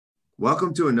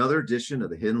Welcome to another edition of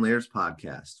the Hidden Layers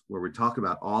podcast, where we talk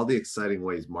about all the exciting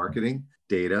ways marketing,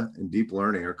 data, and deep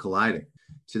learning are colliding.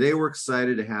 Today, we're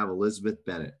excited to have Elizabeth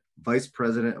Bennett, Vice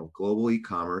President of Global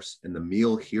E-commerce and the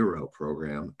Meal Hero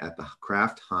program at the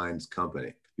Kraft Heinz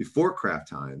company. Before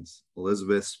Kraft Heinz,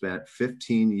 Elizabeth spent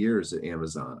 15 years at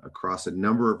Amazon across a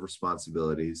number of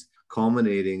responsibilities,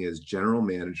 culminating as General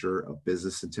Manager of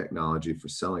Business and Technology for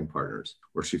Selling Partners,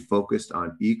 where she focused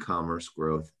on e-commerce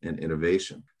growth and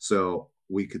innovation. So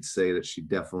we could say that she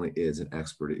definitely is an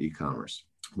expert at e-commerce.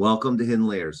 Welcome to Hidden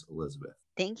Layers, Elizabeth.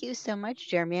 Thank you so much,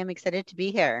 Jeremy. I'm excited to be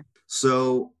here.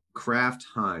 So Kraft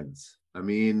Heinz,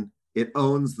 it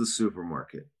owns the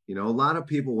supermarket. A lot of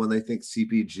people, when they think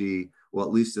CPG, well,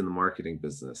 at least in the marketing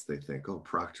business, they think, oh,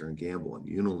 Procter & Gamble and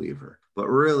Unilever. But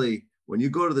really, when you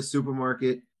go to the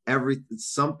supermarket,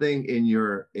 something in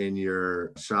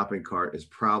your shopping cart is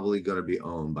probably going to be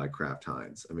owned by Kraft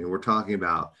Heinz. We're talking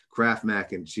about Kraft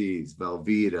mac and cheese,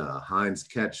 Velveeta, Heinz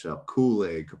ketchup,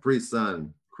 Kool-Aid, Capri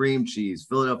Sun, cream cheese,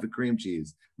 Philadelphia cream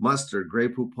cheese, mustard, Grey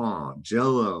Poupon,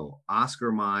 Jell-O,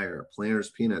 Oscar Mayer, Planters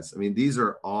peanuts. These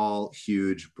are all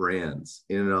huge brands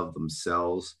in and of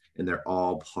themselves, and they're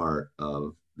all part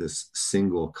of this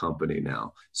single company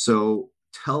now. So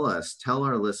tell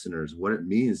our listeners what it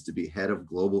means to be head of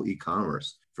global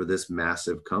e-commerce for this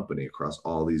massive company across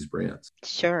all these brands.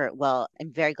 Sure. Well,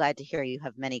 I'm very glad to hear you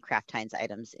have many Kraft Heinz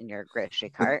items in your grocery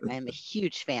cart. I'm a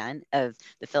huge fan of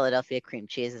the Philadelphia cream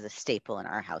cheese as a staple in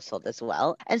our household as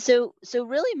well. And so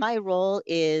really my role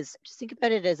is, just think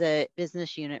about it as a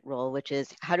business unit role, which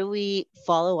is how do we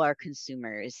follow our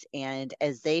consumers? And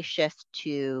as they shift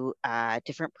to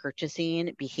different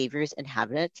purchasing behaviors and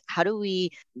habits, how do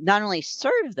we not only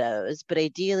serve those, but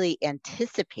ideally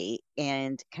anticipate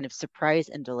and kind of surprise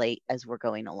and delight as we're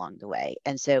going along the way?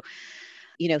 And so,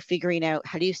 figuring out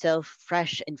how do you sell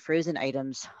fresh and frozen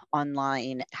items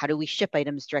online? How do we ship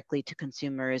items directly to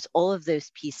consumers? All of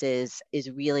those pieces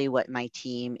is really what my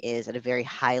team is at a very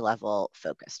high level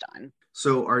focused on.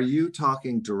 So are you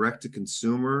talking direct to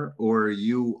consumer, or are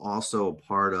you also a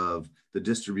part of the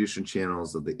distribution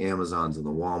channels of the Amazons and the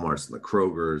Walmarts and the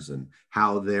Krogers and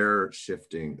how they're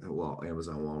shifting? Well,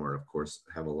 Amazon, Walmart, of course,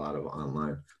 have a lot of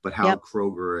online, but how Yep.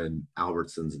 Kroger and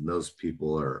Albertsons and those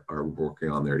people are working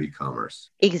on their e-commerce?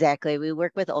 Exactly. We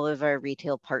work with all of our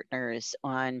retail partners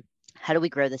on how do we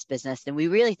grow this business? And we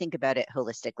really think about it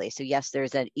holistically. So yes,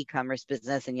 there's an e-commerce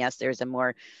business, and yes, there's a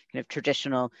more kind of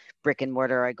traditional brick and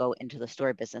mortar, I go into the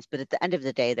store business. But at the end of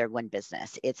the day, they're one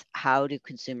business. It's how do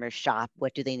consumers shop?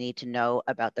 What do they need to know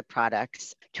about the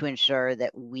products to ensure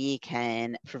that we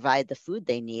can provide the food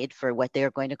they need for what they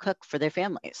are going to cook for their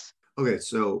families? Okay,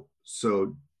 so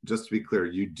just to be clear,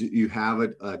 you have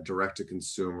a direct to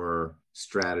consumer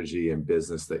strategy and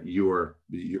business that your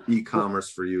e-commerce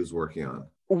for you is working on.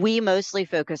 We mostly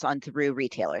focus on through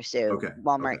retailers. So Okay.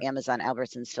 Walmart, Okay. Amazon,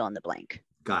 Albertsons, fill in the blank.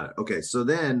 Got it. Okay. So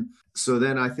then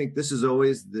I think this is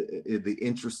always the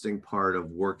interesting part of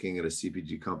working at a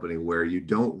CPG company, where you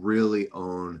don't really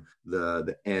own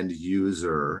the end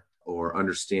user or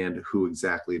understand who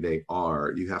exactly they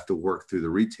are. You have to work through the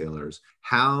retailers.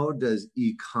 How does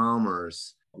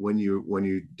e-commerce, when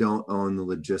you don't own the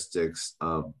logistics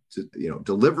of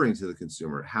delivering to the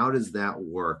consumer, how does that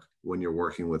work when you're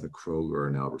working with a Kroger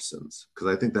and Albertsons? Because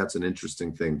I think that's an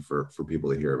interesting thing for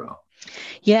people to hear about.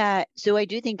 Yeah, so I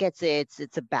do think it's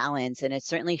a balance, and it's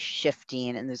certainly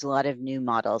shifting, and there's a lot of new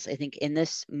models. I think in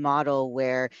this model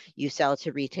where you sell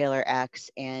to retailer X,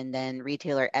 and then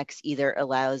retailer X either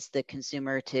allows the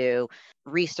consumer to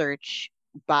research,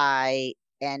 buy,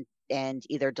 and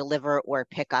either deliver or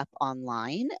pick up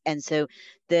online. And so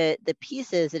the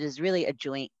piece is, it is really a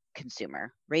joint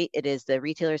consumer, right? It is the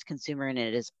retailer's consumer and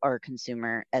it is our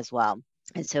consumer as well.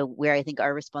 And so where I think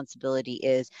our responsibility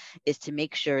is to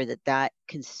make sure that that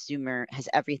consumer has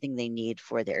everything they need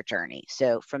for their journey.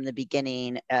 So from the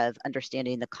beginning of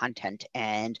understanding the content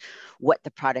and what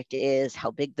the product is,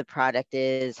 how big the product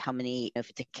is, how many, if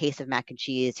it's a case of mac and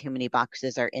cheese, how many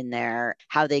boxes are in there,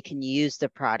 how they can use the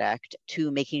product,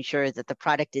 to making sure that the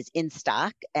product is in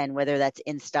stock, and whether that's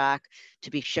in stock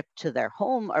to be shipped to their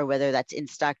home, or whether that's in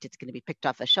stock, it's going to be picked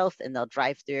off a shelf and they'll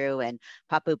drive through and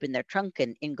pop open their trunk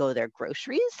and in go their groceries,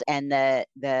 and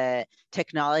the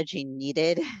technology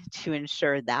needed to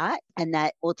ensure that. And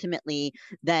that ultimately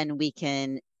then we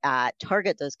can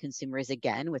target those consumers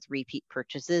again with repeat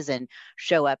purchases and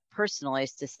show up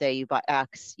personalized to say, you bought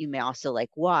X, you may also like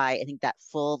Y. I think that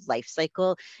full life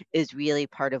cycle is really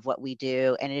part of what we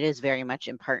do, and it is very much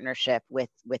in partnership with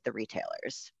the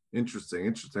retailers.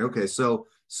 Interesting. Okay, so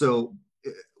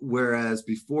whereas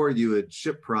before you would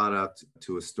ship product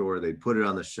to a store, they'd put it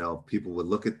on the shelf, people would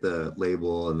look at the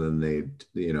label, and then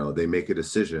they make a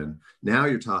decision. Now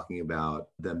you're talking about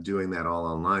them doing that all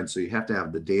online. So you have to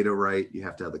have the data right, you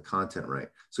have to have the content right.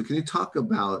 So can you talk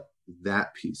about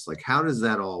that piece? Like, how does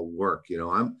that all work?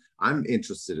 I'm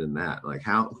interested in that. Like,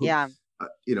 Yeah.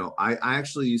 I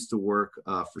actually used to work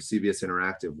for CBS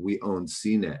Interactive. We owned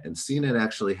CNET, and CNET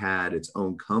actually had its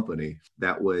own company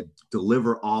that would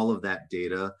deliver all of that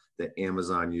data that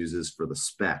Amazon uses for the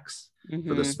specs,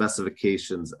 for the Hmm.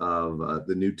 specifications of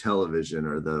the new television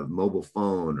or the mobile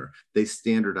phone, or they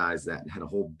standardized that and had a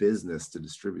whole business to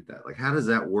distribute that. Like, how does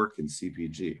that work in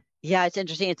CPG? Yeah, it's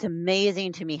interesting. It's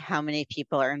amazing to me how many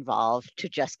people are involved to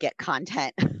just get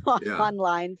content Yeah.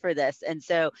 online for this. And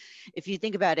so, if you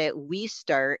think about it, we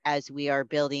start as we are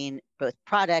building both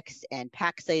products and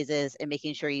pack sizes and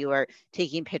making sure you are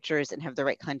taking pictures and have the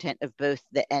right content of both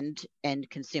the end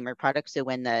consumer product. So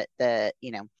when the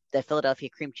Philadelphia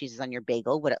cream cheese is on your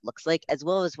bagel, what it looks like, as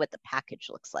well as what the package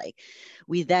looks like.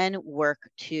 We then work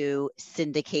to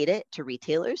syndicate it to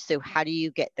retailers. So how do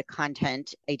you get the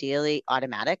content ideally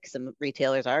automatic? Some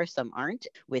retailers are, some aren't,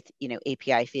 with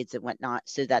API feeds and whatnot,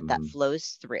 so that that Mhm.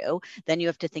 flows through. Then you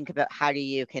have to think about how do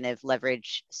you kind of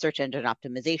leverage search engine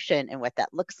optimization and what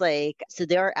that looks like. So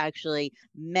there are actually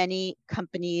many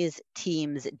companies,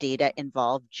 teams, data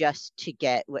involved just to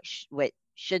get what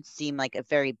should seem like a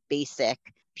very basic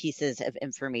pieces of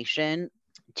information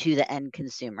to the end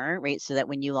consumer, right? So that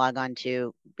when you log on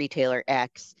to retailer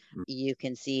X, you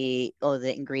can see all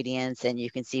the ingredients and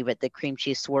you can see what the cream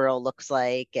cheese swirl looks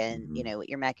like and Mhm. what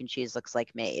your mac and cheese looks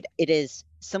like made. It is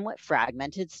somewhat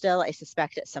fragmented still. I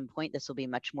suspect at some point this will be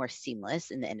much more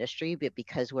seamless in the industry, but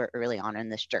because we're early on in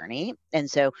this journey.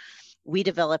 And so we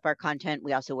develop our content.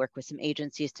 We also work with some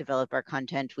agencies to develop our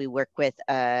content. We work with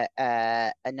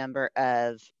a number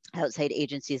of outside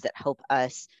agencies that help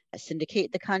us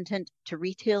syndicate the content to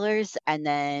retailers. And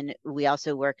then we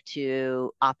also work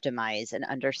to optimize and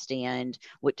understand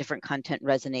what different content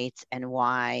resonates and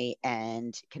why,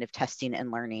 and kind of testing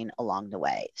and learning along the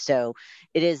way. So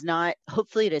it is not,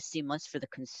 hopefully, it is seamless for the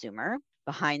consumer.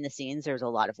 Behind the scenes, there's a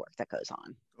lot of work that goes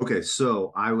on. Okay,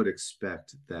 so I would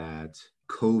expect that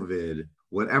COVID,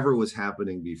 whatever was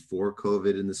happening before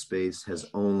COVID in the space, has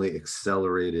only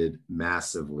accelerated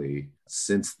massively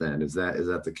since then. Is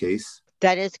that the case?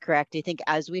 That is correct. I think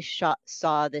as we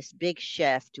saw this big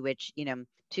shift, which,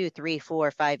 2, 3,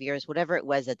 4, 5 years, whatever it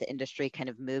was that the industry kind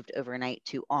of moved overnight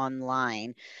to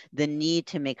online, the need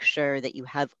to make sure that you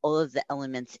have all of the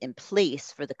elements in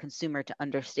place for the consumer to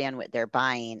understand what they're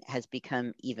buying has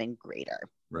become even greater.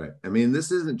 Right. I mean, this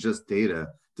isn't just data.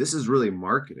 This is really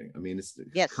marketing. I mean, it's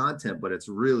Yes. content, but it's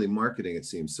really marketing, it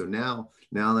seems. So now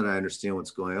that I understand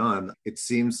what's going on, it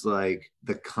seems like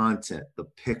the content, the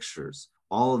pictures,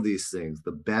 all of these things,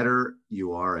 the better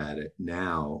you are at it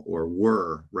now, or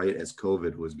were right as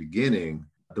COVID was beginning,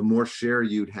 the more share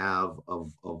you'd have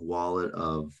of wallet,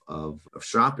 of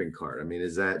shopping cart. I mean,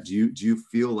 do you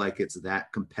feel like it's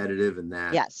that competitive and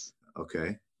that Yes.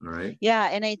 okay? All right. Yeah,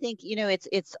 and I think,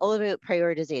 it's all about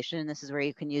prioritization. This is where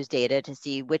you can use data to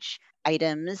see which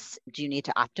items do you need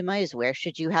to optimize, where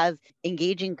should you have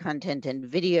engaging content and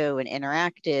video and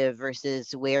interactive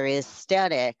versus where is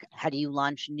static? How do you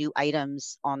launch new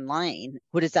items online?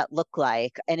 What does that look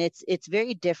like? And it's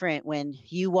very different when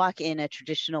you walk in a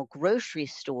traditional grocery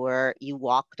store, you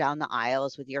walk down the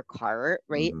aisles with your cart,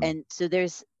 right? Mm-hmm. And so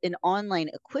there's an online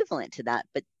equivalent to that,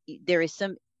 but there is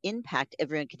some impact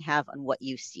everyone can have on what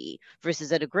you see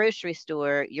versus at a grocery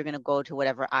store, you're going to go to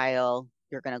whatever aisle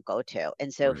you're going to go to.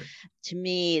 And so Right. to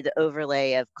me, the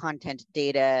overlay of content,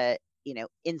 data,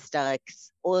 Instax,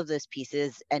 all of those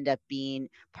pieces end up being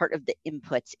part of the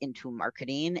inputs into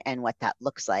marketing and what that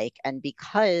looks like. And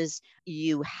because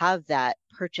you have that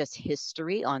purchase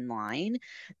history online,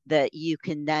 that you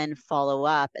can then follow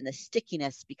up, and the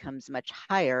stickiness becomes much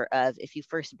higher of if you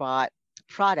first bought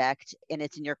product and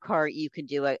it's in your cart, you can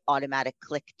do an automatic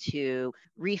click to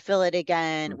refill it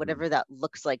again, Mm-hmm. whatever that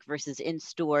looks like, versus in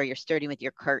store, you're starting with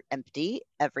your cart empty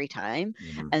every time.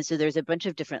 Mm-hmm. And so there's a bunch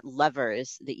of different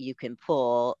levers that you can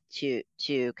pull to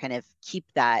kind of keep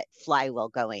that flywheel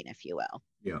going, if you will.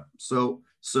 Yeah. So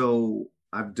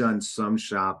I've done some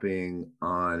shopping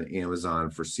on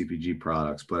Amazon for CPG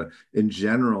products, but in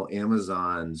general,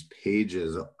 Amazon's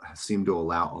pages seem to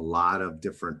allow a lot of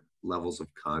different levels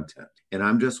of content. And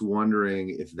I'm just wondering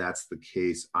if that's the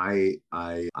case. I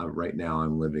right now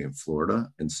I'm living in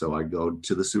Florida, and so I go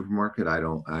to the supermarket.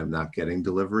 I'm not getting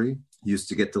delivery. Used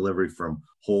to get delivery from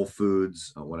Whole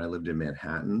Foods when I lived in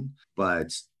Manhattan,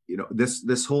 but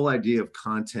this whole idea of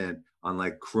content on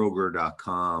like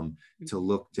Kroger.com to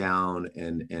look down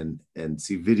and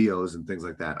see videos and things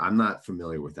like that. I'm not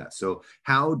familiar with that. So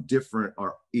how different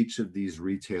are each of these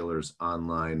retailers'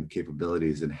 online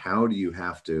capabilities, and how do you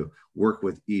have to work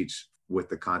with each with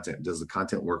the content? Does the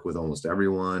content work with almost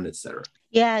everyone, et cetera?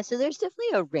 Yeah, so there's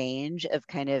definitely a range of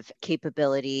kind of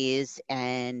capabilities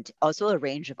and also a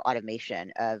range of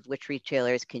automation of which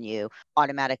retailers can you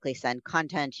automatically send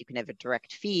content. You can have a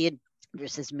direct feed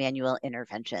versus manual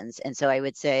interventions. And so I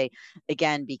would say,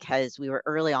 again, because we were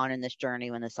early on in this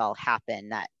journey when this all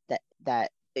happened,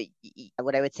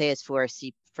 what I would say is for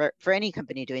any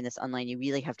company doing this online, you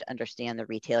really have to understand the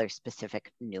retailer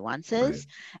specific Right. nuances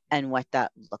and what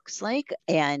that looks like.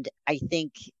 And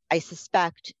I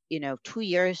suspect, 2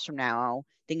 years from now,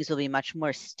 things will be much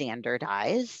more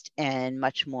standardized and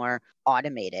much more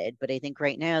automated. But I think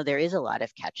right now there is a lot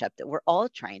of catch up that we're all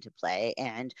trying to play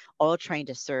and all trying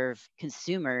to serve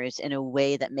consumers in a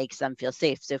way that makes them feel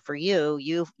safe. So for you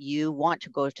want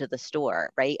to go to the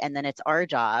store, right? And then it's our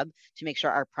job to make sure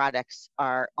our products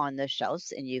are on the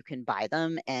shelves and you can buy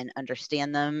them and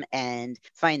understand them and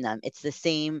find them. It's the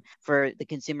same for the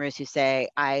consumers who say,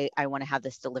 I want to have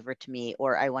this delivered to me,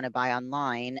 or I want to buy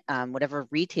online, whatever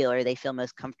retailer they feel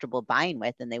most comfortable buying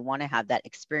with and they want to have that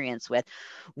experience with.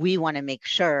 We want to make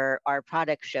sure our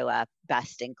products show up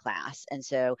best in class. And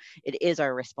so it is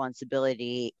our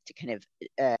responsibility to kind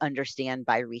of understand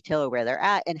by retailer where they're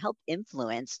at and help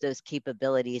influence those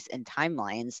capabilities and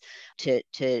timelines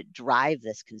to drive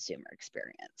this consumer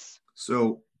experience.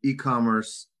 So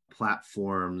e-commerce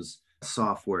platforms,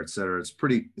 software, et cetera, it's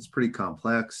pretty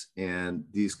complex. And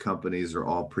these companies are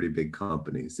all pretty big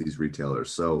companies, these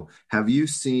retailers. So have you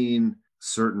seen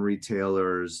certain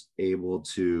retailers able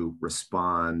to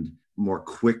respond more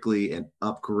quickly and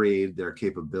upgrade their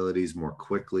capabilities more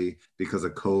quickly because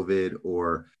of COVID,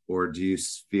 or do you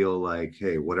feel like,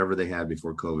 hey, whatever they had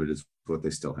before COVID is what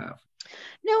they still have?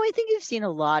 No, I think you've seen a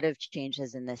lot of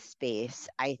changes in this space.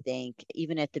 I think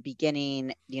even at the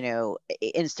beginning,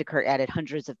 Instacart added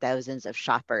hundreds of thousands of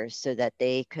shoppers so that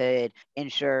they could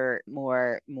ensure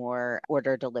more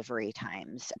order delivery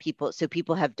times.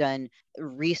 People have done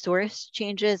resource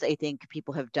changes. I think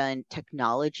people have done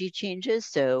technology changes.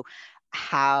 So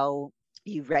how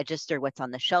you register what's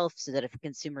on the shelf so that if a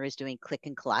consumer is doing click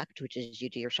and collect, which is you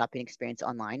do your shopping experience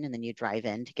online and then you drive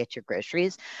in to get your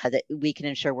groceries, that we can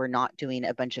ensure we're not doing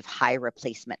a bunch of high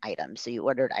replacement items. So you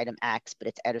ordered item X, but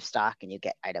it's out of stock and you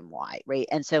get item Y, right?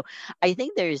 And so I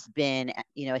think there's been,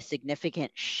 a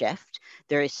significant shift.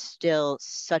 There is still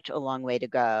such a long way to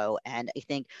go. And I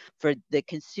think for the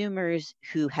consumers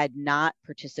who had not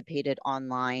participated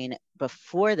online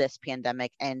before this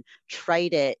pandemic and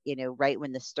tried it, right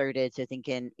when this started. So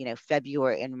thinking,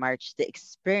 February and March, the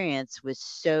experience was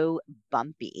so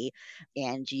bumpy.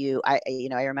 And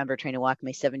I remember trying to walk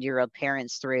my 70-year-old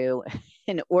parents through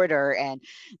an order and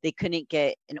they couldn't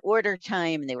get an order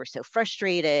time and they were so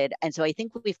frustrated. And so I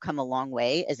think we've come a long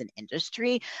way as an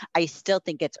industry. I still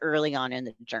think it's early on in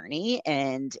the journey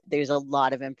and there's a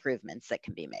lot of improvements that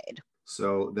can be made.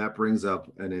 So that brings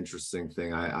up an interesting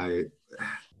thing.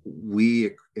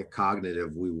 We at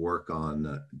Cognitive, we work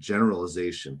on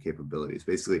generalization capabilities,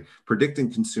 basically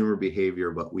predicting consumer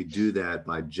behavior, but we do that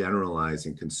by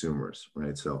generalizing consumers,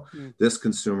 right? So this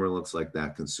consumer looks like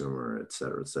that consumer, et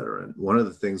cetera, et cetera. And one of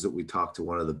the things that we talked to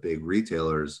one of the big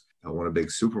retailers, one of the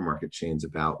big supermarket chains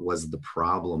about was the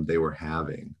problem they were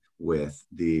having with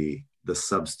the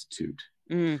substitute.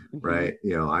 Mm-hmm. Right.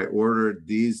 I ordered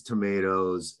these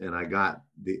tomatoes and I got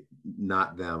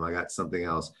not them, I got something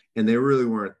else. And they really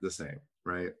weren't the same.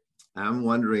 Right. I'm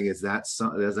wondering, is that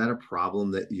a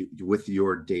problem that you, with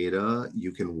your data,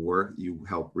 you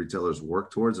help retailers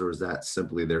work towards, or is that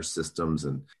simply their systems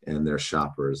and their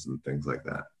shoppers and things like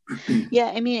that?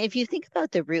 Yeah, I mean, if you think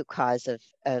about the root cause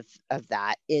of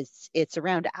that, it's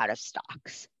around out of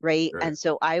stocks, right? Right. And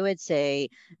so I would say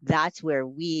that's where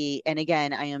and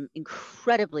again, I am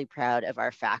incredibly proud of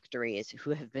our factories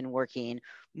who have been working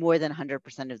more than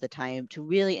 100% of the time to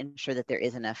really ensure that there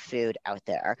is enough food out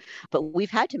there. But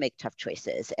we've had to make tough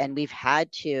choices and we've had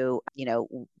to,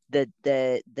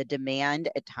 the demand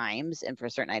at times and for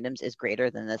certain items is greater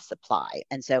than the supply.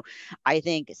 And so I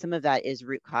think some of that is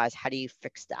root cause. How do you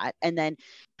fix that? And then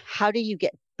how do you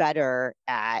get better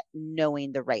at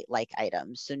knowing the right like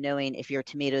items? So knowing if your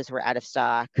tomatoes were out of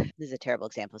stock, this is a terrible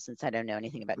example since I don't know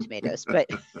anything about tomatoes, but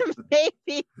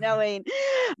maybe knowing,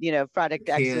 product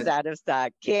X was Can't out of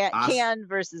stock, canned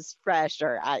versus fresh,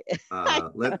 or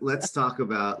let's talk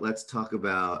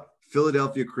about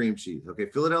Philadelphia cream cheese. Okay,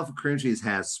 Philadelphia cream cheese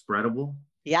has spreadable,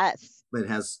 yes, but it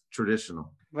has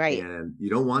traditional. right. And you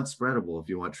don't want spreadable if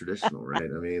you want traditional, right?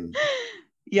 I mean,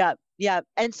 Yeah, yeah.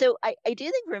 And so I do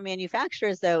think for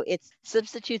manufacturers, though, it's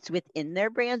substitutes within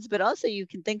their brands, but also you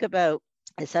can think about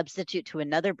a substitute to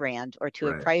another brand or to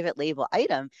a Right, private label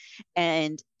item.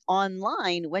 And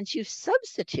online, once you've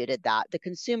substituted that, the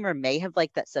consumer may have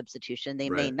liked that substitution, they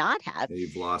may right. not have. And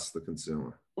you've lost the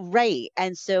consumer. Right.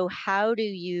 And so how do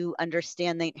you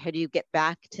understand that? How do you get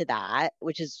back to that?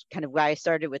 Which is kind of why I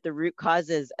started with the root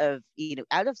causes of,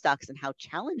 out of stocks and how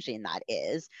challenging that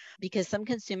is, because some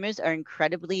consumers are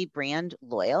incredibly brand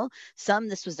loyal. Some,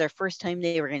 this was their first time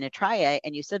they were going to try it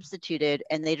and you substituted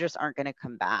and they just aren't going to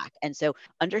come back. And so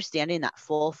understanding that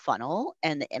full funnel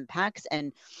and the impacts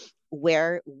and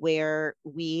where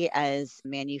we as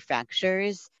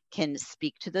manufacturers can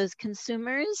speak to those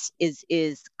consumers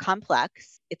is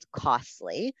complex, it's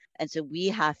costly, and so we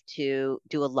have to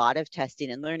do a lot of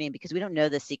testing and learning because we don't know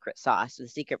the secret sauce, the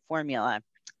secret formula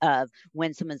of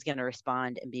when someone's going to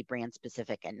respond and be brand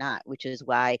specific and not, which is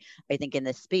why I think in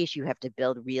this space you have to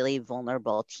build really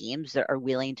vulnerable teams that are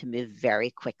willing to move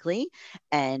very quickly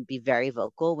and be very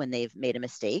vocal when they've made a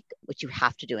mistake, which you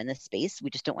have to do in this space. We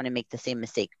just don't want to make the same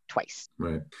mistake twice.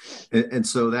 Right. And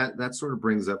so that sort of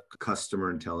brings up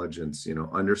customer intelligence,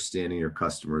 understanding your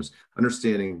customers,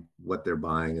 understanding what they're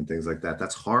buying and things like that.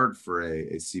 That's hard for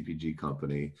a CPG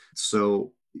company.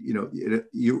 So,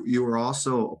 you were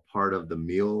also a part of the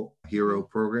Meal Hero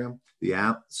program, the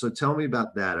app. So tell me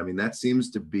about that. I mean, that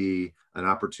seems to be an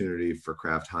opportunity for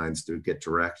Kraft Heinz to get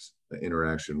direct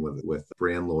interaction with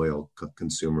brand loyal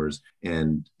consumers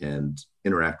and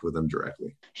interact with them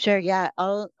directly. Sure. Yeah.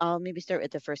 I'll maybe start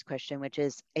with the first question, which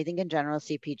is I think in general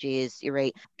CPGs, you're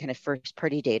right, kind of first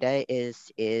party data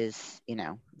is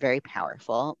very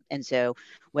powerful. And so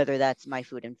whether that's my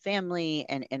food and family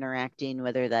and interacting,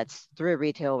 whether that's through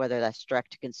retail, whether that's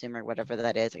direct to consumer, whatever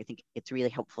that is, I think it's really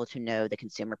helpful to know the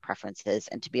consumer preferences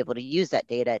and to be able to use that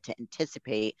data to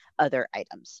anticipate other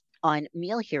items. On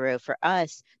Meal Hero, for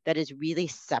us, that is really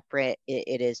separate.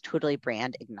 It is totally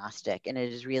brand agnostic, and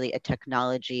it is really a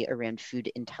technology around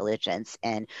food intelligence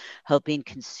and helping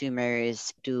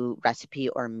consumers do recipe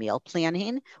or meal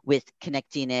planning with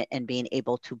connecting it and being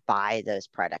able to buy those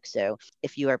products. So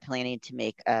if you are planning to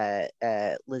make a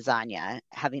lasagna,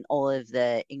 having all of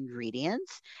the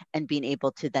ingredients and being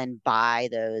able to then buy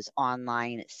those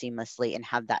online seamlessly and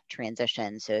have that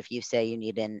transition. So if you say you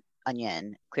need an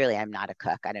onion. Clearly, I'm not a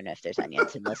cook. I don't know if there's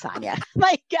onions in lasagna.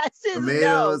 My guess is no,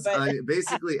 Tomatoes, but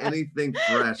basically anything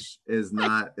fresh is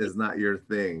not your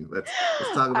thing. Let's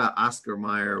talk about Oscar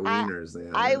Mayer I, wieners.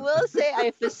 I will say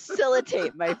I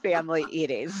facilitate my family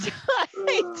eating. So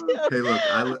I do. Hey, look,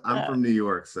 I'm from New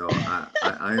York, so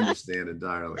I understand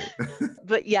entirely.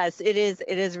 But yes, it is.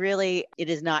 It is really. It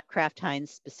is not Kraft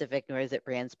Heinz specific, nor is it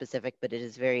brand specific, but it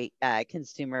is very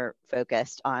consumer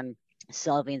focused on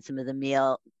solving some of the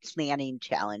meal planning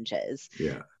challenges,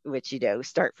 Yeah, which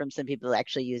start from some people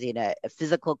actually using a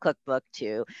physical cookbook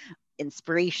to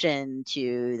inspiration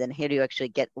to then how do you actually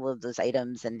get all of those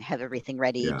items and have everything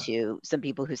ready yeah. to some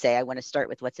people who say I want to start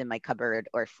with what's in my cupboard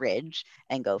or fridge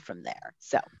and go from there.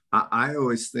 So I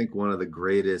always think one of the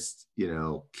greatest,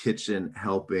 kitchen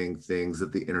helping things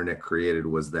that the internet created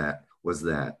was that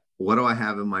what do I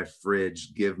have in my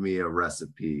fridge? Give me a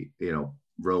recipe,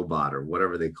 robot or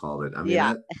whatever they called it. I mean,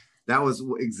 yeah. that was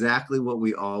exactly what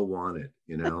we all wanted,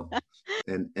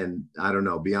 and I don't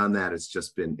know, beyond that, it's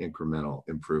just been incremental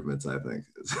improvements, I think.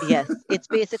 Yes, it's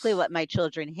basically what my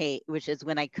children hate, which is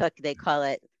when I cook, they call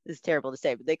it, this is terrible to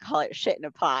say, but they call it shit in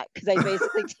a pot because I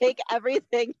basically take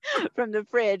everything from the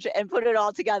fridge and put it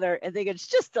all together and think it's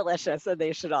just delicious and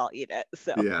they should all eat it.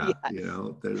 So, Yeah,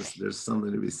 yes. there's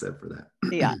something to be said for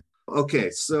Yeah. that. Okay,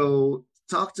 so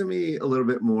talk to me a little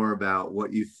bit more about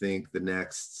what you think the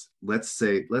next, let's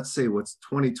say what's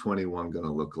 2021 going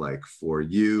to look like for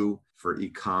you, for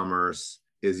e-commerce.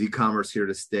 Is e-commerce here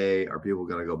to stay? Are people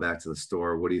going to go back to the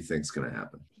store? What do you think is going to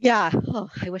happen? Yeah. Oh,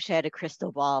 I wish I had a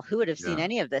crystal ball. Who would have seen Yeah,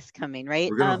 any of this coming, right?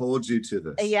 we're going to hold you to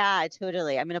this. Yeah,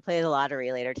 totally. I'm going to play the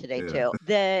lottery later today Yeah,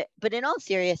 too. But in all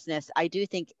seriousness, I do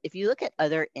think if you look at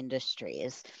other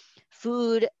industries,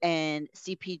 food and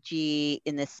CPG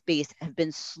in this space have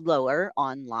been slower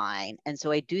online. And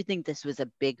so I do think this was a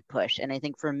big push. And I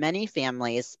think for many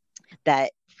families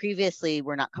that previously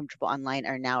were not comfortable online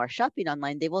or now are shopping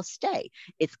online, they will stay.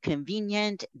 It's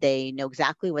convenient. They know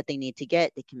exactly what they need to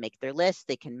get. They can make their list.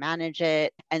 They can manage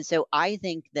it. And so I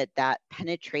think that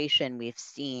penetration we've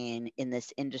seen in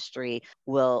this industry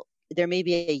will there may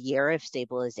be a year of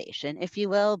stabilization, if you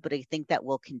will, but I think that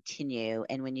will continue.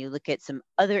 And when you look at some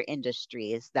other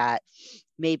industries that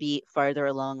may be farther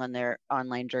along on their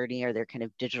online journey or their kind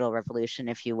of digital revolution,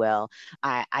 if you will,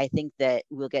 I think that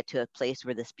we'll get to a place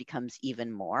where this becomes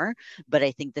even more. But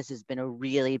I think this has been a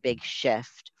really big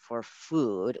shift for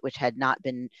food, which had not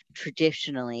been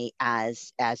traditionally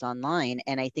as online.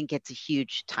 And I think it's a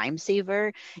huge time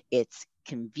saver. It's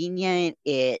convenient.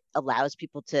 It allows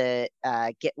people to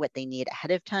get what they need ahead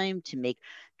of time to make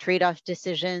trade-off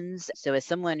decisions. So as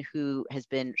someone who has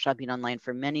been shopping online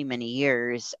for many, many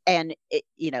years, and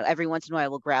every once in a while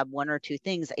we'll grab one or two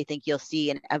things, I think you'll see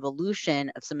an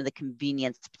evolution of some of the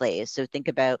convenience plays. So think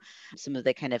about some of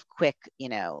the kind of quick,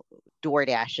 door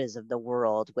dashes of the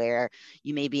world where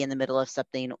you may be in the middle of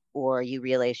something or you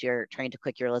realize you're trying to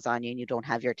cook your lasagna and you don't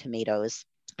have your tomatoes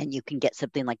and you can get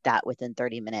something like that within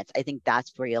 30 minutes. I think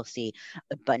that's where you'll see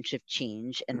a bunch of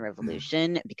change and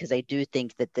revolution, because I do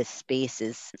think that this space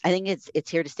I think it's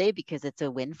here to stay because it's a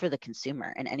win for the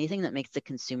consumer, and anything that makes the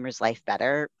consumer's life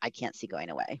better, I can't see going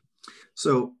away.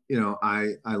 So,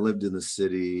 I lived in the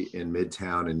city in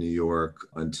Midtown in New York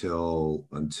until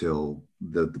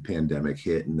the pandemic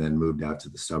hit, and then moved out to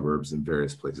the suburbs and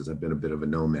various places. I've been a bit of a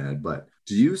nomad, but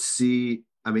do you see,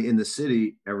 I mean, in the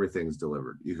city, everything's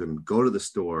delivered. You can go to the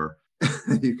store,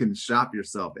 you can shop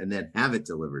yourself and then have it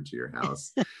delivered to your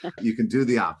house. You can do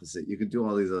the opposite. You can do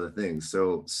all these other things.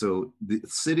 So the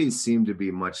cities seem to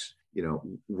be much,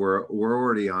 we're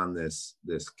already on this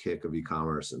kick of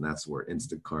e-commerce, and that's where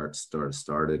Instacart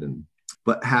started.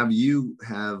 But have you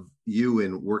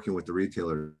in working with the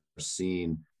retailer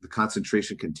seen the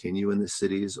concentration continue in the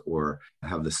cities, or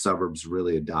have the suburbs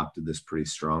really adopted this pretty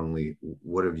strongly?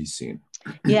 What have you seen?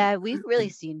 Yeah, we've really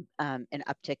seen an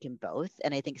uptick in both.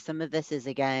 And I think some of this is,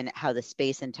 again, how the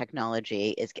space and technology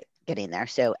is getting there.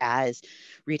 So as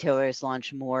retailers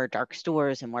launch more dark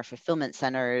stores and more fulfillment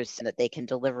centers that they can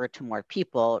deliver to more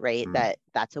people, right,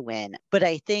 that's a win. But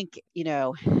I think,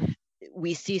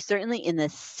 we see certainly in the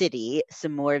city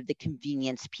some more of the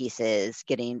convenience pieces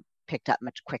getting picked up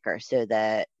much quicker, so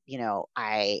that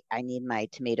I need my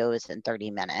tomatoes in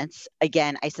 30 minutes.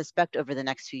 Again, I suspect over the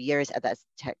next few years, as that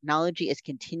technology is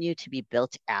continued to be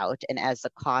built out, and as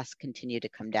the costs continue to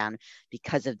come down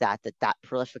because of that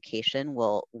proliferation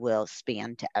will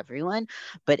span to everyone.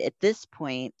 But at this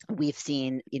point, we've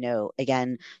seen,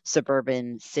 again,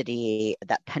 suburban city,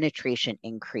 that penetration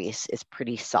increase is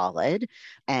pretty solid.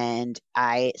 And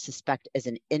I suspect as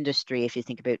an industry, if you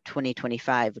think about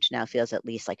 2025, which now feels at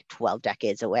least like 12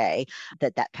 decades away,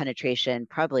 that penetration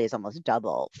probably is almost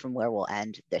double from where we'll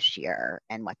end this year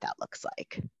and what that looks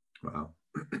like. Wow.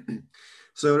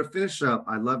 So to finish up,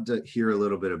 I'd love to hear a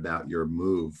little bit about your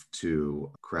move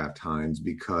to Kraft Heinz,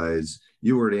 because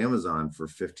you were at Amazon for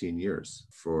 15 years,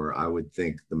 for I would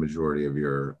think the majority of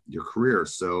your career.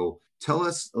 So tell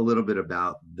us a little bit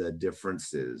about the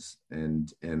differences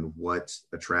and what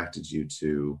attracted you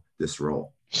to this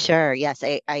role. Sure. Yes,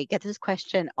 I get this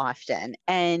question often.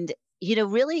 And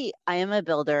really, I am a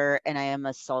builder and I am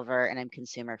a solver and I'm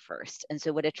consumer first. And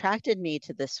so what attracted me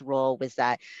to this role was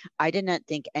that I did not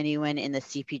think anyone in the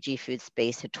CPG food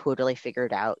space had totally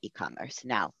figured out e-commerce.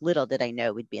 Now, little did I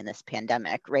know we'd be in this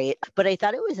pandemic, right? But I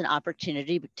thought it was an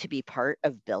opportunity to be part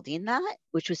of building that,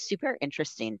 which was super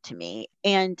interesting to me.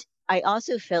 And I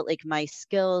also felt like my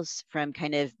skills from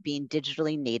kind of being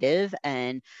digitally native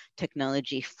and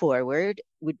technology forward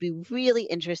would be really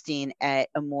interesting at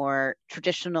a more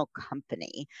traditional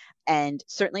company. And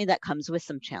certainly that comes with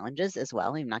some challenges as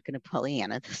well. I'm not going to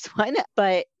Pollyanna this one,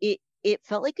 but it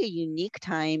felt like a unique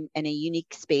time and a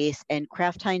unique space, and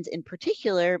Kraft Heinz in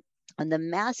particular, on the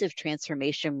massive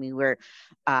transformation we were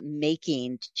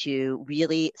making to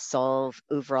really solve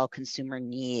overall consumer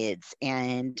needs,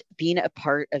 and being a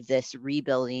part of this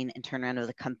rebuilding and turnaround of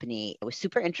the company, it was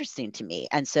super interesting to me.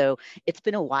 And so it's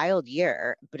been a wild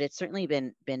year, but it's certainly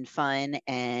been fun.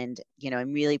 And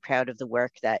I'm really proud of the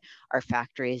work that our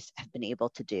factories have been able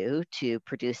to do to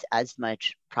produce as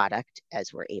much product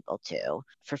as we're able to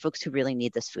for folks who really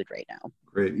need this food right now.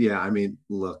 Great. Yeah. I mean,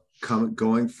 look,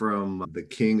 going from the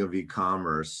king of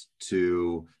e-commerce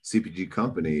to CPG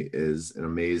company is an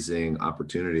amazing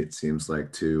opportunity, it seems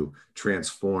like, to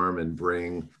transform and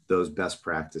bring those best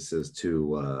practices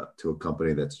to a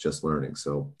company that's just learning.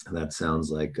 So that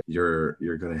sounds like you're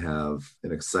going to have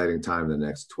an exciting time the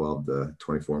next 12 to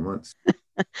 24 months.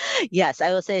 Yes,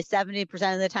 I will say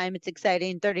 70% of the time it's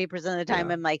exciting. 30% of the time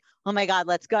Yeah. I'm like, oh my God,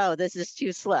 let's go. This is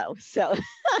too slow. So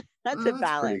that's a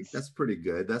balance. That's pretty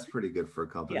good. That's pretty good for a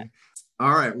Yeah. company.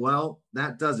 All right. Well,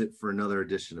 that does it for another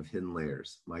edition of Hidden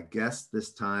Layers. My guest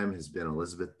this time has been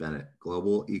Elizabeth Bennett,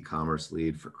 Global E-commerce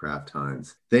Lead for Kraft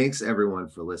Heinz. Thanks everyone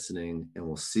for listening, and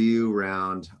we'll see you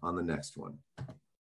around on the next one.